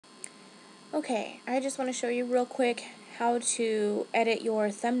Okay, I just want to show you real quick how to edit your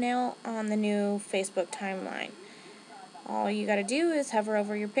thumbnail on the new Facebook timeline. All you gotta do is hover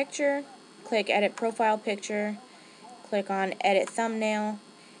over your picture, click Edit Profile Picture, click on Edit Thumbnail,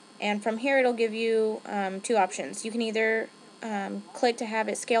 and from here it'll give you two options. You can either click to have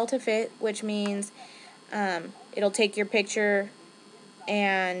it scale to fit, which means it'll take your picture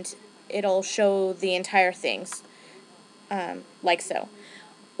and it'll show the entire things, like so.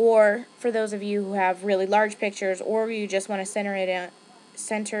 Or for those of you who have really large pictures, or you just want to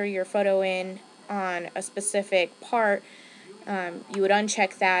center your photo in on a specific part, you would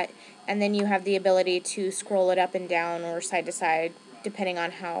uncheck that, and then you have the ability to scroll it up and down or side to side, depending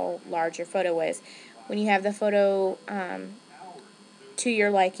on how large your photo is. When you have the photo to your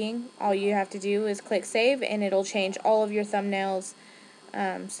liking, all you have to do is click save, and it'll change all of your thumbnails,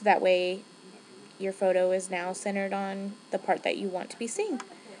 so that way your photo is now centered on the part that you want to be seen.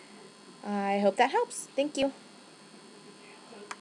 I hope that helps. Thank you.